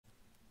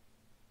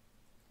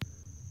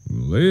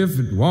Well, if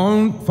it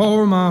weren't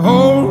for my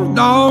old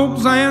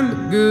dogs and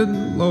the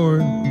good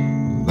Lord,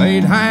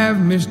 they'd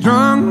have me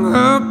strung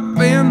up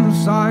in the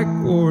psych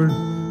ward.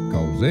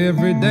 'Cause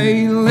every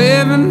day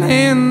living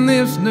in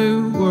this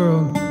new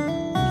world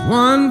is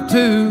one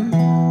too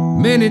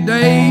many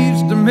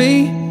days to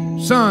me.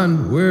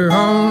 Son, we're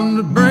on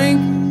the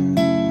brink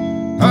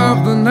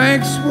of the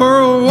next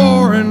world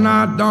war, and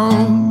I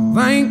don't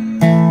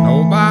think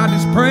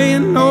nobody's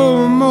praying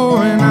no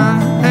more. And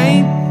I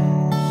ain't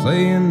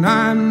saying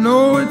I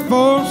know it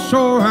for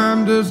sure.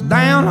 I'm just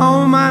down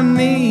on my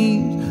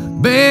knees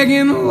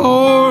begging the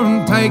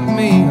Lord, take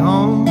me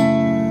home.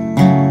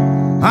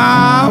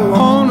 I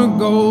wanna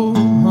go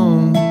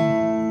home.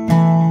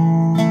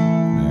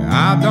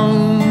 I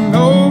don't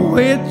know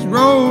which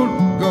road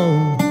to go.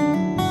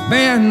 It's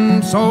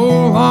been so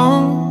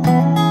long.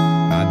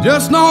 I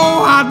just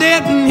know I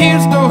didn't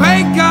used to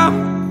wake up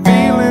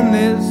feeling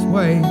this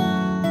way,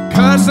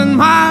 cussing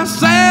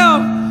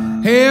myself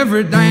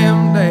every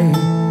damn day.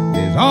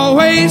 There's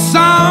always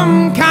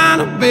some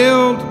kind of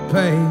bill to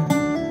pay.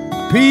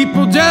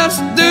 People just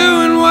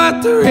doing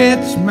what the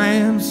rich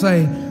man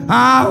say.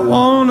 I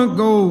wanna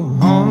go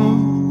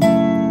home.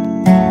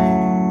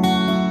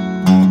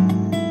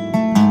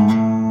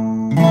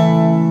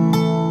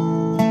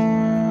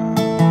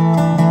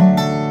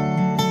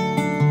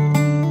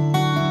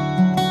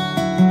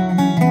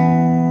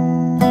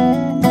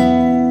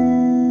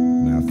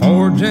 Now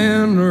 4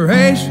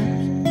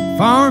 generations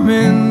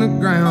farming the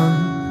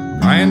ground.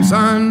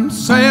 Grandson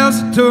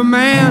sells it to a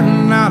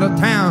man out of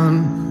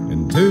town.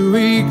 2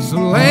 weeks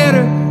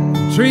later,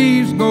 the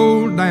trees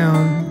go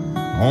down.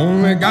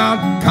 Only got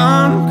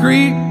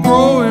concrete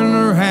growing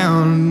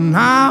around.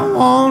 I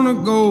wanna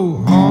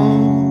go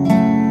home.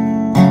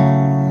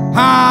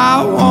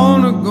 I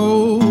wanna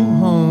go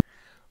home.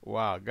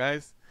 Wow,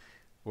 guys,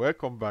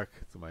 welcome back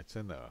to my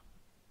channel.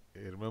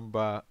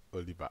 Remember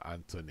Oliver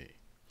Anthony,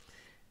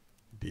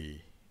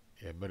 the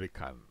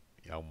American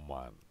young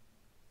man,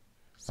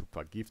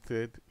 super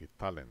gifted with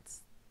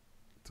talents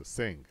to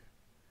sing.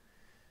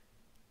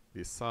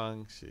 The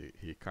song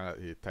he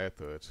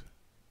titled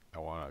 "I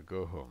Wanna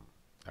Go Home."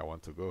 I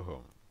want to go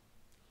home.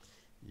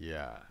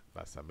 Yeah,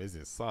 that's an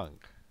amazing song.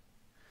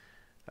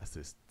 That's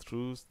a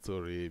true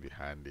story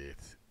behind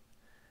it.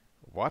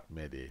 What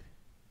made it?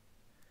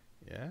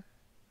 Yeah,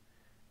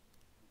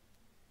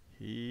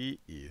 he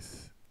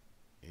is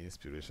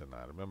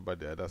inspirational. Remember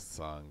the other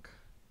song?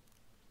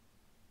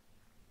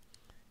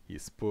 He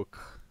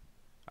spoke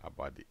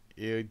about the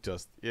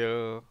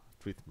ill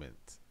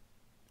treatment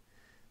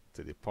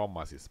to the poor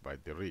masses by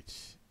the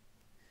rich.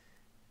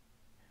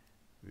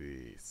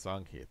 The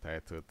song he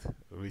titled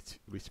Rich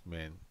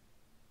Men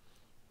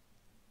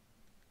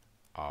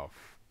of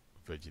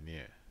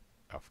Virginia,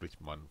 of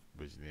Richmond,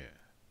 Virginia.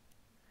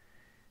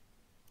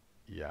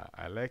 Yeah,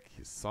 I like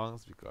his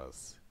songs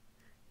because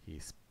he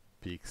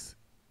speaks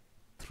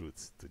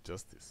truth to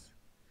justice.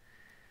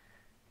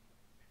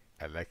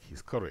 I like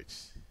his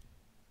courage,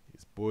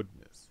 his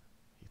boldness.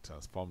 He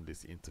transformed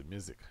this into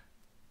music.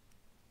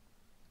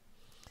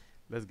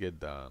 Let's get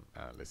down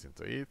and listen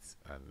to it,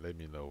 and let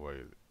me know what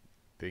you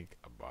think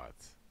about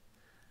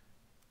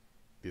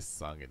this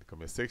song in the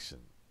comment section.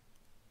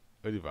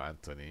 Oliver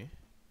Anthony,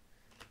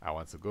 I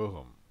Want to Go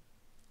Home.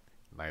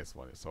 Nice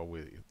one. It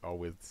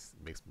always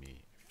makes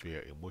me feel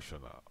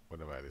emotional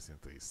whenever I listen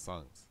to his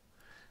songs.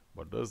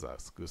 But those are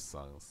good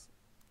songs.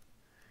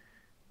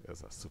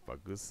 Those are super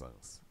good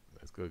songs.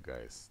 Let's go,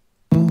 guys.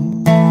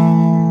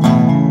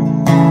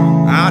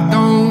 I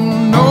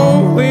don't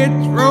know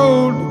which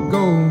road to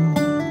go.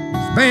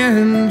 It's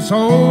been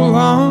so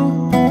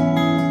long.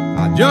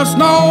 I just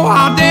know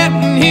I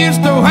didn't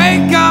used to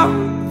wake up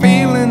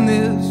feeling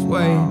this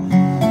way,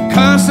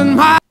 cussing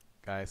my.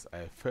 Guys,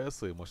 I felt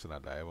so emotional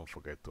that I even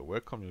forget to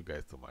welcome you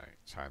guys to my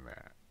channel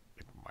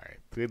with my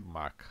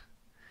trademark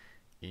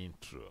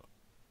intro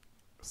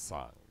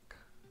song.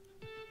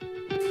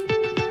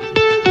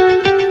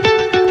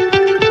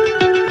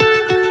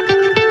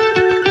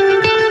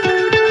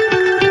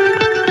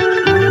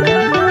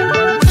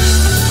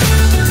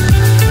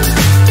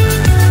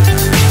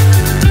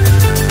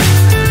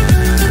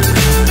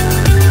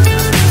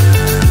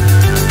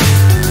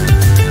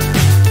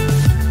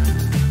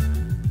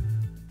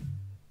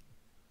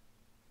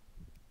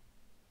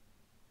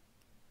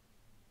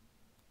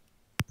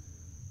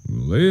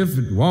 Well, if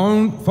it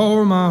weren't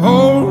for my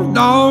old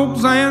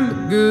dogs and the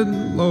good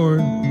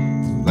Lord,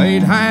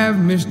 they'd have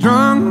me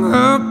strung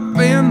up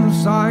in the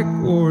psych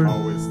ward.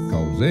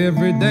 'Cause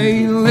every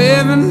day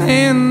living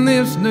in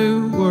this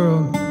new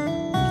world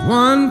is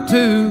one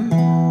too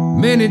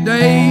many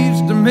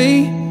days to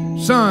me.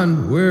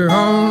 Son, we're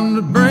on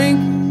the brink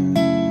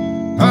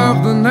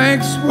of the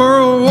next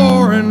world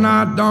war, and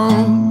I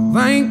don't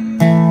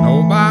think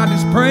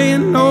nobody's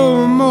praying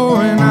no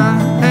more. And I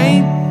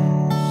ain't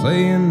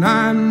saying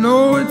I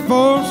know it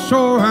for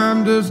sure.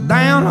 I'm just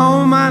down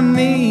on my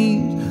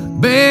knees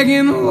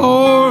begging the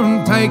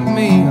Lord, take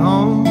me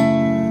home.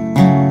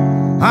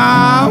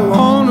 I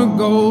wanna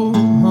go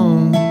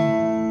home.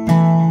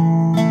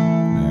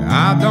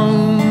 I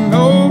don't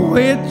know know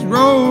which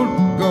road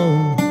to go.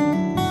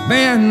 It's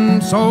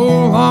been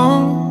so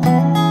long.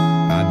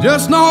 I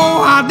just know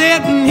I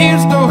didn't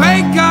used to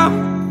wake up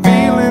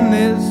feeling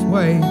this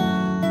way,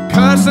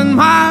 cussing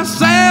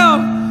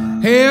myself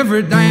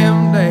every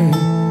damn day.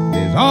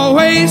 There's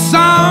always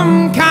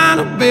some kind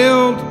of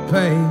bill to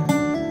pay.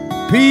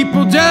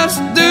 People just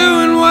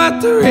doing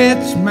what the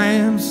rich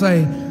man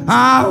say.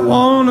 I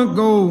wanna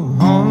go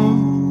home.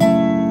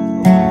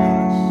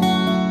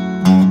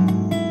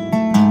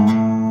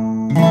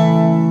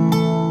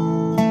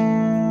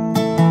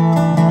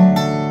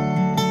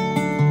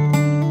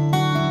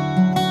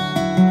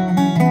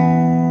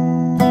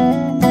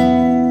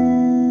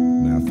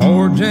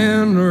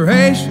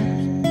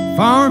 Generations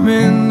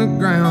farming the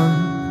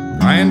ground.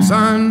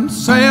 Grandson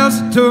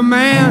sells to a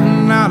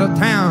man out of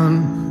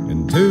town,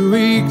 and 2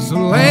 weeks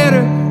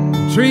later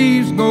the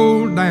trees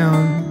go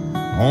down.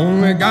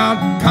 Only got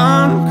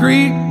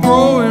concrete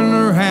growing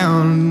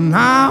around.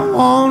 I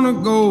wanna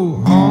go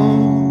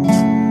home.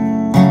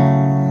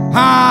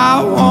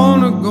 I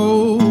wanna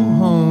go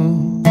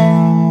home.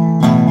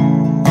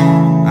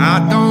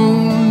 I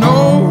don't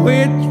know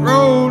which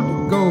road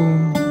to go.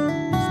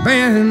 It's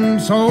been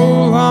so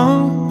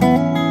long.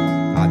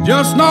 I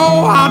just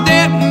know I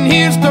didn't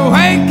used to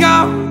wake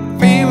up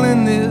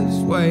feeling this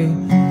way,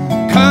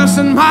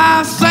 cussing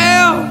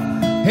myself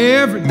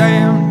every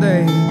damn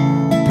day.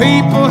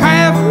 People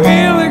have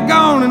really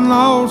gone and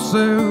lost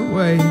their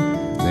way.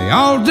 They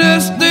all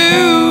just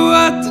do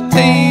what the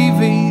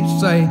TV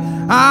say.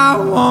 I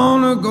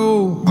wanna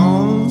go home.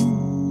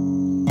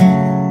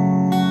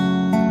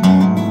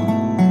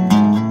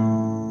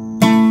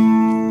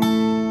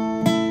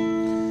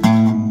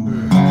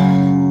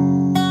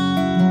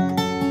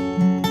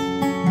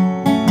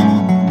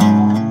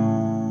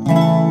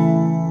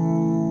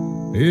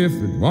 If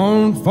it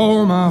weren't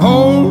for my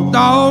old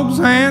dogs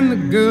and the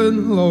good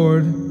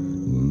Lord,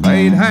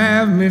 they'd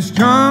have me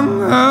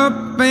strung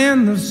up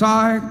in the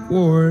psych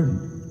ward.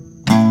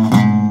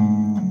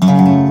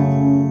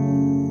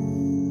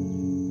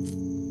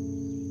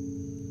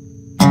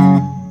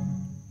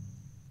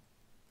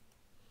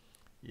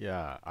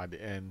 Yeah, at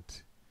the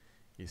end,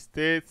 he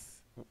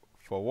states,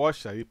 "For what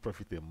shall it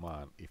profit a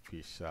man if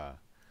he shall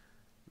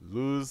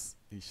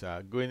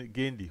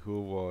gain the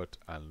whole world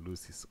and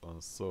lose his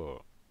own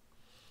soul?"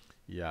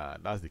 Yeah,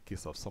 that's the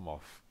case of some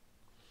of,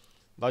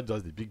 not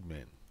just the big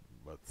men,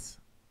 but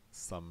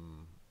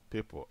some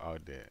people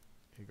out there.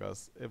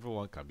 Because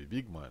everyone can be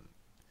big man.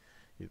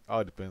 It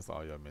all depends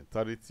on your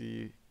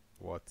mentality,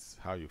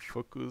 how you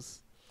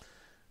focus,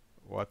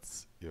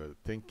 what you're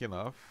thinking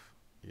of.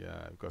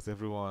 Yeah, because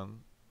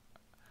anyone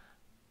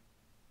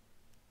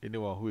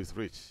who is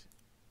rich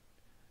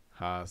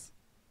has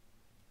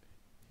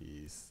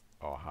his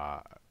or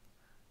her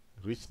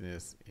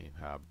richness in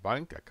her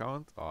bank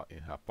account or in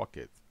her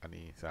pocket and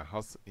in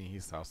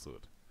his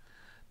household,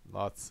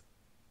 not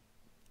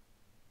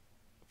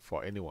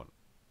for anyone.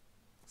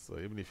 So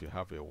even if you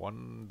have a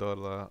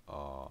 $1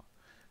 or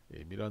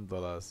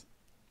 $1,000,000,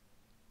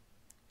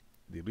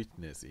 the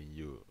richness in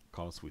you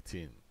comes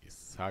within.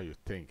 It's how you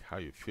think, how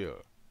you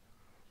feel.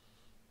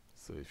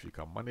 So if you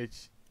can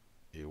manage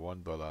a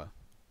 $1,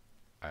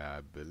 I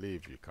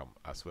believe you can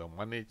as well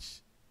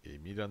manage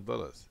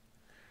 $1,000,000.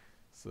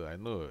 So I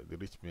know the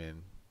rich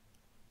men,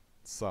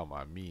 some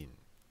are mean,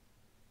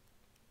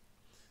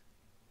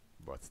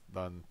 but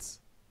don't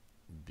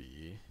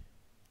be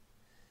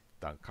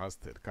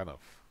downcasted,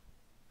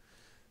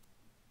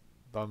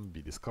 don't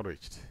be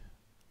discouraged,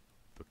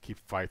 to keep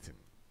fighting,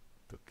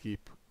 to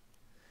keep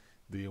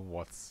doing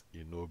what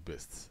you know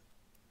best,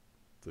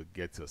 to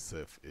get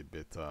yourself a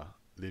better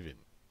living.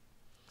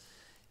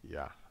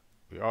 Yeah,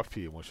 we all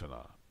feel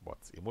emotional,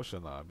 but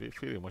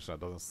feeling emotional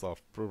doesn't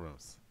solve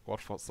problems. What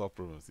solves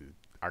problems is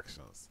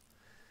actions,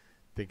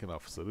 thinking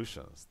of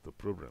solutions to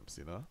problems,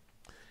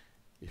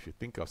 If you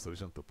think of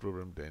solution to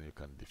problem, then you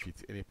can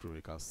defeat any problem,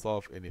 you can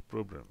solve any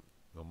problem,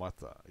 no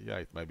matter. Yeah,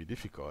 it might be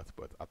difficult,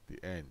 but at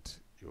the end,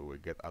 you will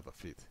get out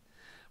of it.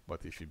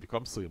 But if you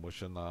become so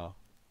emotional,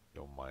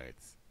 you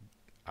might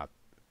at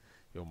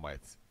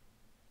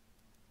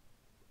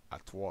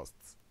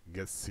worst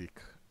get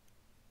sick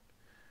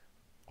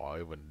or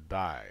even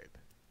die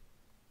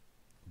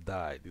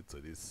due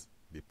to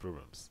the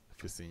problems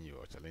facing you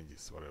or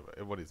challenges, whatever.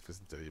 Everybody is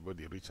facing challenges, both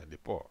the rich and the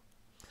poor.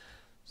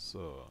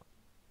 So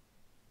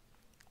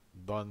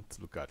don't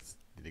look at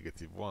the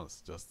negative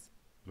ones, just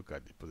look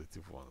at the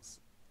positive ones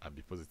and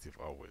be positive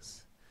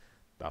always.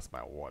 That's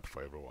my word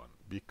for everyone.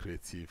 Be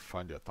creative,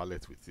 find your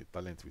talent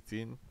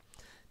within.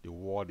 The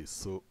world is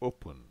so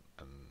open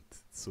and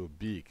so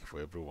big for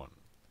everyone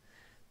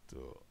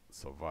to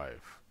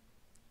survive,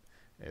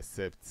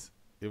 except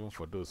even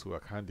for those who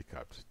are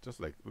handicapped. Just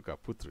like look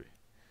at Putri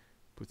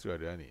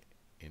Ariani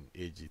in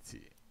AGT.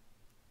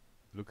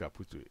 Look at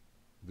Putri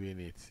doing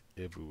it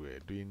everywhere,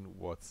 doing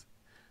what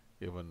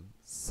even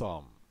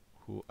some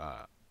who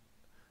are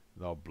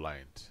not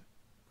blind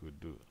could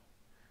do,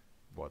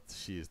 but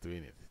she is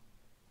doing it.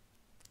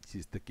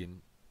 She's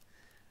taking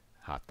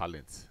her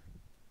talent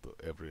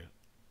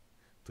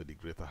to the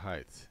greater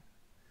height.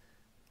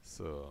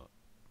 So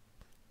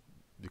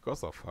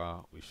because of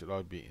her, we should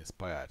all be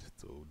inspired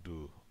to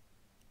do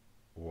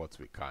what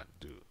we can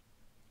do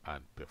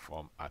and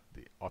perform at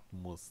the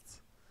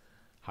utmost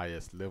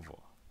highest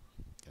level.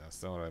 You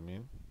understand what I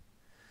mean?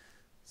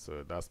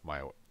 So that's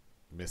my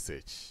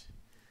message.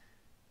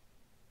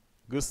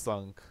 Good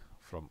song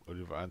from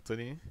Oliver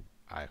Anthony.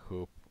 I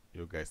hope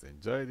you guys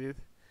enjoyed it.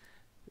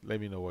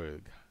 Let me know what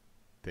you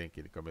think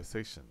in the comment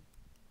section.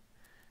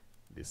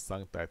 The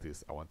song title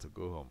is I Want to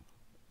Go Home.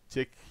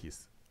 Check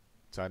his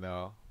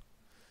channel,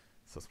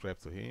 subscribe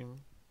to him,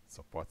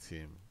 support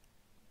him.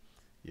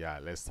 Yeah,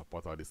 let's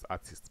support all these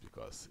artists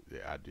because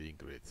they are doing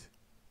great.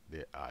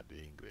 They are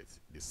doing great.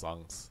 The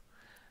songs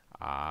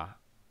are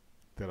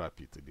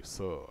therapy to the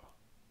soul.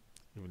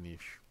 Even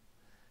if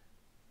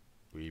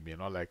we may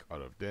not like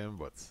all of them,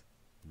 but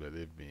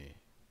believe me,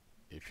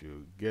 if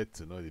you get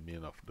to know the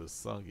meaning of those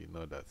songs, you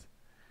know that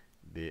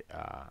they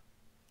are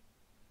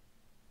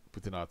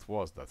putting out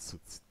words that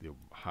suit the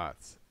heart,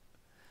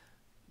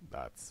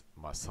 that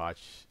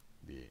massage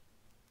the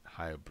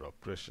high blood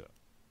pressure,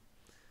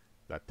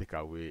 that take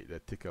away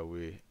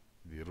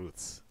the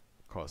roots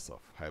cause of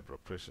high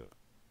blood pressure,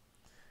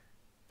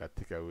 that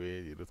take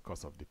away the root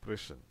cause of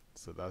depression.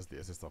 So that's the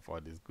essence of all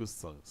these good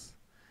songs.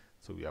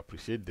 So we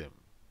appreciate them.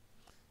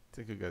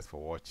 Thank you guys for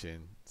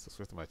watching.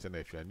 Subscribe to my channel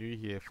if you are new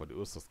here. For the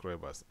old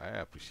subscribers, I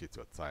appreciate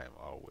your time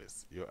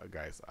always. You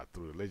guys are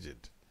true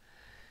legend.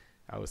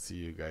 I will see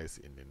you guys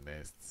in the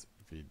next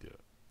video.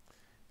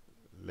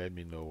 Let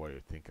me know what you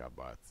think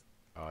about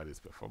all these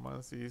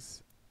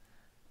performances.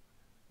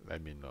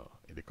 Let me know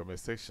in the comment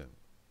section.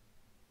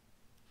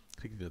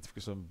 Click the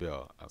notification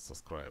bell and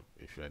subscribe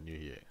if you are new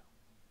here.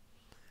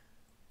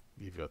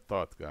 Give your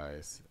thoughts,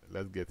 guys.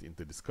 Let's get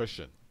into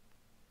discussion.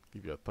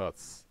 Give your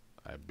thoughts.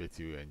 I bet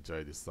you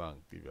enjoy the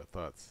song. Give your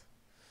thoughts.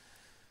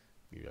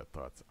 Give your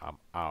thoughts. I'm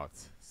out.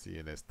 See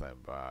you next time.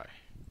 Bye.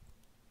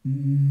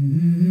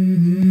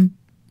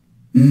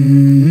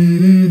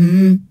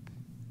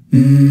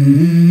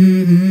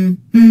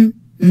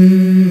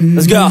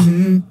 Let's go.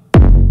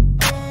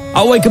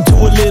 I wake up to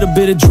a little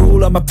bit of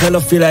drool on my pillow,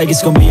 feel like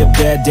it's gonna be a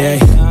bad day.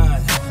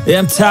 Yeah,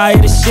 I'm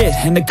tired of shit,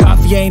 and the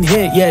coffee ain't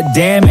hit yet,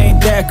 damn,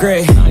 ain't that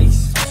great.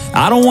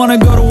 I don't wanna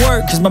go to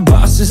work, cause my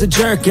boss is a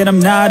jerk, and I'm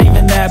not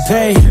even that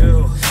paid.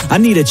 I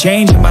need a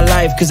change in my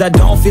life, cause I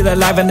don't feel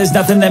alive, and there's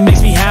nothing that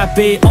makes me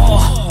happy.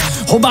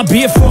 Hold my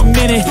beer for a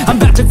minute, I'm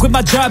about to quit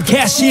my job,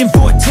 cash in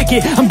for a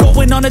ticket. I'm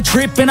going on a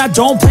trip and I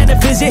don't plan to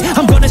visit.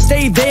 I'm gonna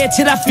stay there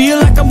till I feel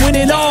like I'm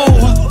winning,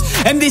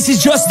 and this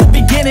is just the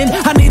beginning.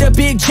 I need a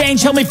big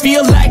change, help me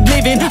feel like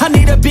living. I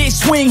need a big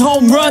swing,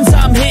 home runs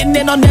I'm hitting,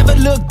 and I'll never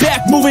look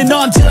back, moving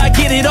on till I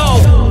get it all.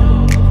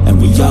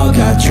 And we all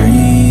got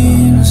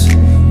dreams,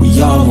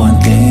 we all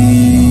want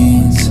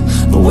things,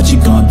 but what you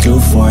gonna do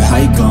for it? How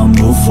you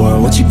gonna move for it?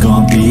 What you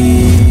gonna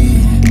be?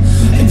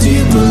 And do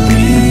you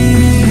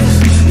believe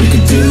you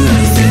can do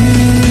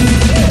anything?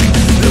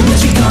 But what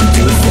you gonna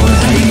do for it?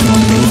 How you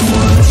gonna move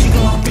for it?